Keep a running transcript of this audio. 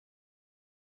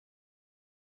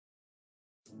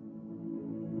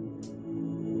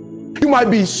might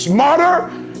be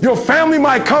smarter, your family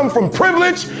might come from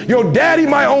privilege, your daddy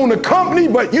might own a company,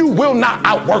 but you will not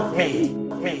outwork me.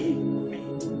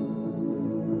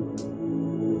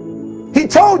 He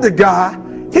told the guy,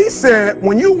 he said,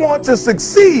 when you want to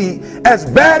succeed as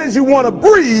bad as you want to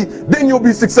breathe, then you'll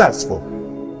be successful.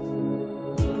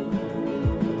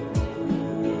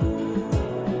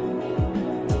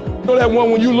 You know that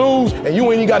one when you lose and you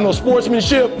ain't even got no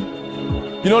sportsmanship?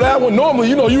 You know that one? Normally,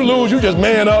 you know, you lose, you just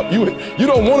man up. You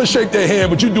don't want to shake their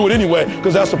hand, but you do it anyway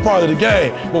because that's a part of the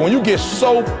game. But when you get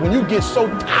so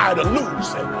tired of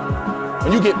losing,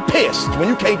 when you get pissed, when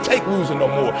you can't take losing no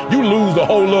more, you lose the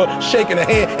whole shaking the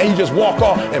hand and you just walk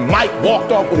off. And Mike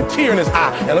walked off with a tear in his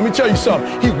eye. And let me tell you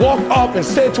something. He walked off and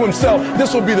said to himself,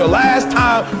 this will be the last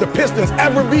time the Pistons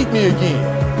ever beat me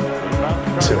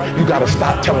again. So you got to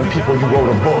stop telling people you wrote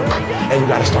a book and you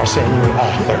got to start saying you're an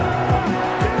author.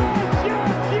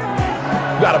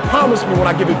 You gotta promise me when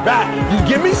I give it back, you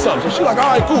give me something. So she's like,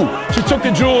 all right, cool. She took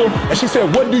the jewel and she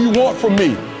said, what do you want from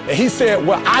me? And he said,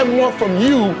 what I want from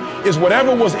you is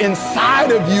whatever was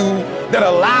inside of you that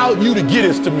allowed you to get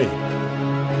this to me.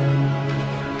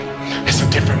 It's a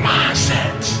different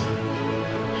mindset.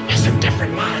 It's a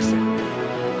different mindset.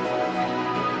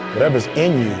 Whatever's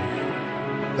in you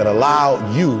that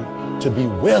allowed you to be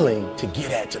willing to get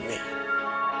at to me.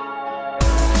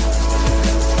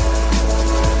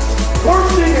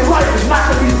 Worst thing in life is not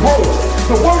to be broke.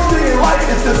 The worst thing in life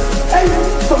is to take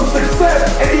some success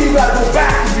and then you gotta go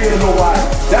back to being nobody.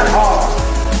 That's hard.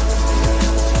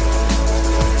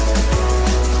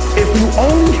 If you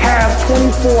only have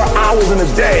 24 hours in a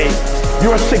day,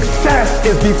 your success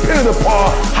is dependent upon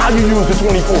how you use the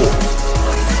 24.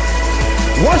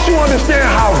 Once you understand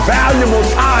how valuable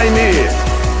time is,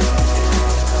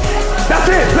 that's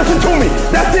it. Listen to me.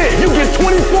 That's it. You get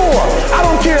 24. I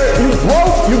don't care if you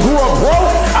broke, you grew up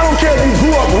broke. I don't care if you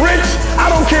grew up rich.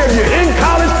 I don't care if you're in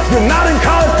college, you're not in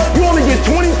college. You only get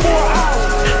 24 hours.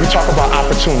 We talk about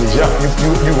opportunities. Yep,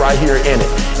 you right here in it.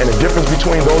 And the difference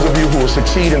between those of you who will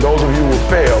succeed and those of you who will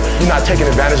fail, you're not taking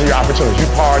advantage of your opportunities. You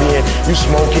partying, you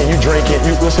smoking, you drinking.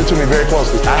 You listen to me very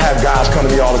closely. I have guys come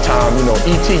to me all the time, you know,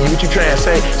 E.T., what you trying to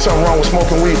say? Something wrong with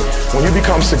smoking weed? When you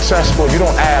become successful, you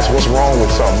don't ask what's wrong with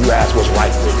something. You ask what's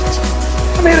right with it.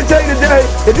 I'm here to tell you today,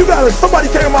 if you got somebody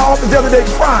came to my office the other day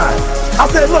crying, I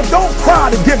said, look, don't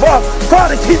cry to give up, cry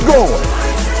to keep going.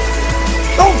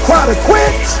 Don't cry to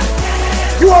quit.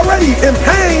 You already in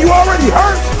pain, you already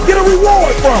hurt, get a reward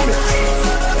from it.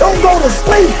 Don't go to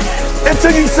sleep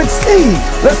until you succeed.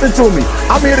 Listen to me,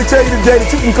 I'm here to tell you today that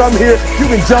you can come here, you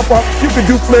can jump up, you can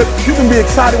do flips, you can be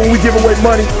excited when we give away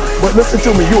money, but listen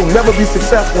to me, you'll never be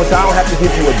successful until I don't have to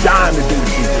give you a dime to do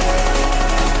what you do.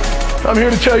 I'm here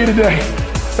to tell you today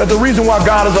that the reason why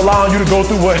God is allowing you to go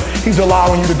through what He's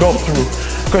allowing you to go through,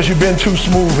 because you've been too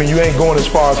smooth and you ain't going as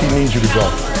far as He needs you to go.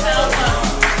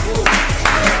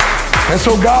 And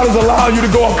so God is allowing you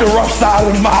to go up the rough side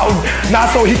of the mountain, not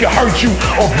so He can hurt you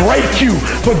or break you,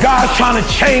 but God's trying to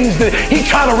change He's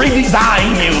trying to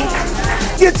redesign you.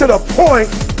 Get to the point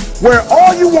where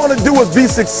all you want to do is be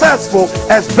successful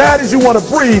as bad as you want to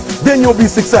breathe, then you'll be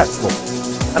successful.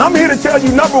 And I'm here to tell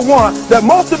you, number one, that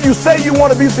most of you say you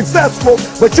want to be successful,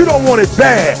 but you don't want it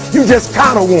bad. You just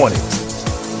kind of want it.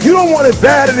 You don't want it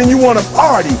badder than you want to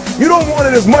party. You don't want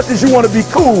it as much as you want to be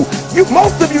cool.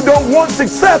 Most of you don't want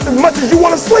success as much as you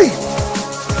want to sleep.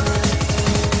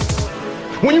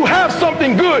 When you have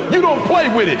something good, you don't play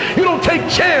with it. You don't take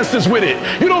chances with it.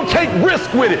 You don't take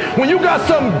risks with it. When you got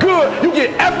something good, you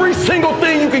get every single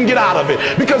thing you can get out of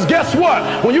it. Because guess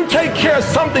what? When you take care of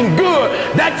something good,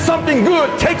 that something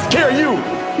good takes care of you.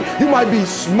 You might be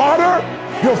smarter.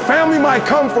 Your family might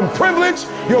come from privilege.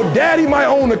 Your daddy might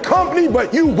own a company,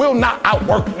 but you will not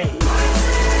outwork me.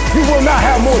 You will not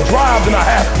have more drive than I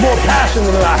have, more passion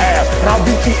than I have. And I'll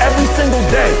beat you every single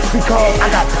day because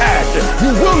I got passion.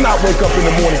 You will not wake up in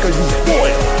the morning because you're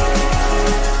spoiled.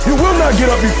 You will not get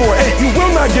up before 8. You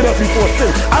will not get up before 6.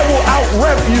 I will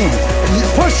out-rep you. You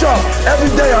push up.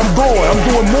 Every day I'm going. I'm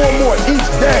doing more and more each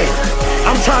day.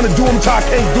 I'm trying to do them till I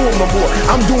can't do them no more.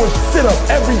 I'm doing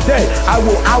sit-ups every day. I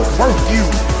will outwork you.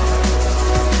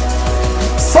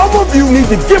 Some of you need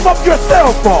to give up your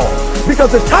cell phone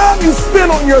because the time you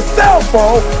spend on your cell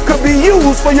phone could be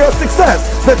used for your success.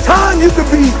 The time you could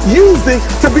be using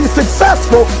to be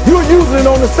successful, you're using it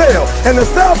on the cell. And the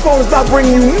cell phone is not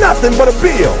bringing you nothing but a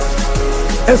bill.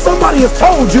 And somebody has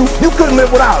told you you couldn't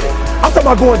live without it. I'm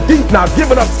talking about going deep now,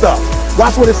 giving up stuff.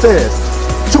 Watch what it says.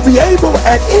 To be able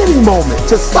at any moment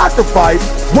to sacrifice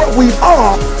what we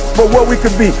are for what we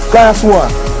could be. Class 1,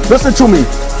 listen to me.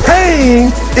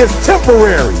 Pain is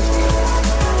temporary.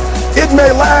 It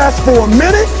may last for a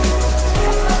minute,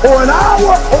 or an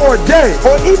hour or a day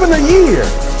or even a year.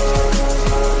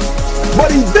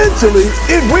 But eventually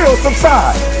it will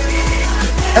subside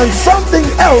and something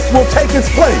else will take its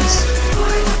place.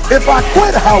 If I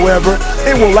quit, however,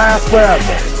 it will last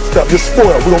forever. You're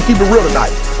spoiled. We're going to keep it real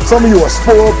tonight. Some of you are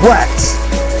spoiled brats.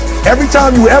 Every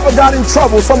time you ever got in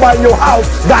trouble, somebody in your house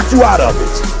got you out of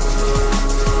it.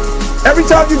 Every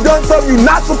time you've done something you're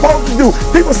not supposed to do,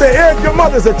 people say, Eric, your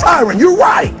mother's a tyrant. You're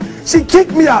right. She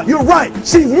kicked me out. You're right.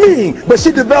 She's mean, but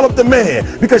she developed a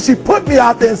man because she put me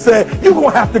out there and said, you're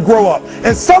going to have to grow up.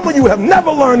 And some of you have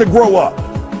never learned to grow up.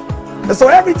 And so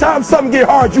every time something get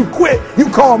hard, you quit, you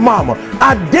call mama.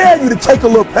 I dare you to take a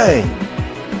little pain.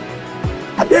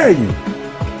 I dare you.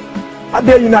 I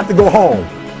dare you not to go home.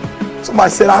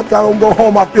 Somebody said, I don't go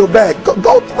home, I feel bad.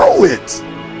 Go through it.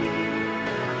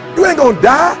 You ain't gonna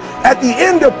die. At the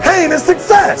end of pain is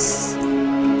success.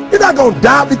 You're not gonna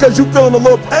die because you're feeling a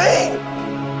little pain.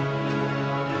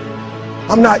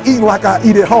 I'm not eating like I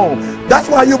eat at home. That's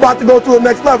why you're about to go to the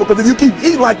next level, because if you keep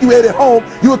eating like you ate at home,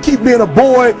 you will keep being a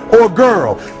boy or a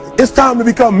girl. It's time to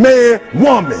become man,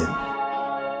 woman.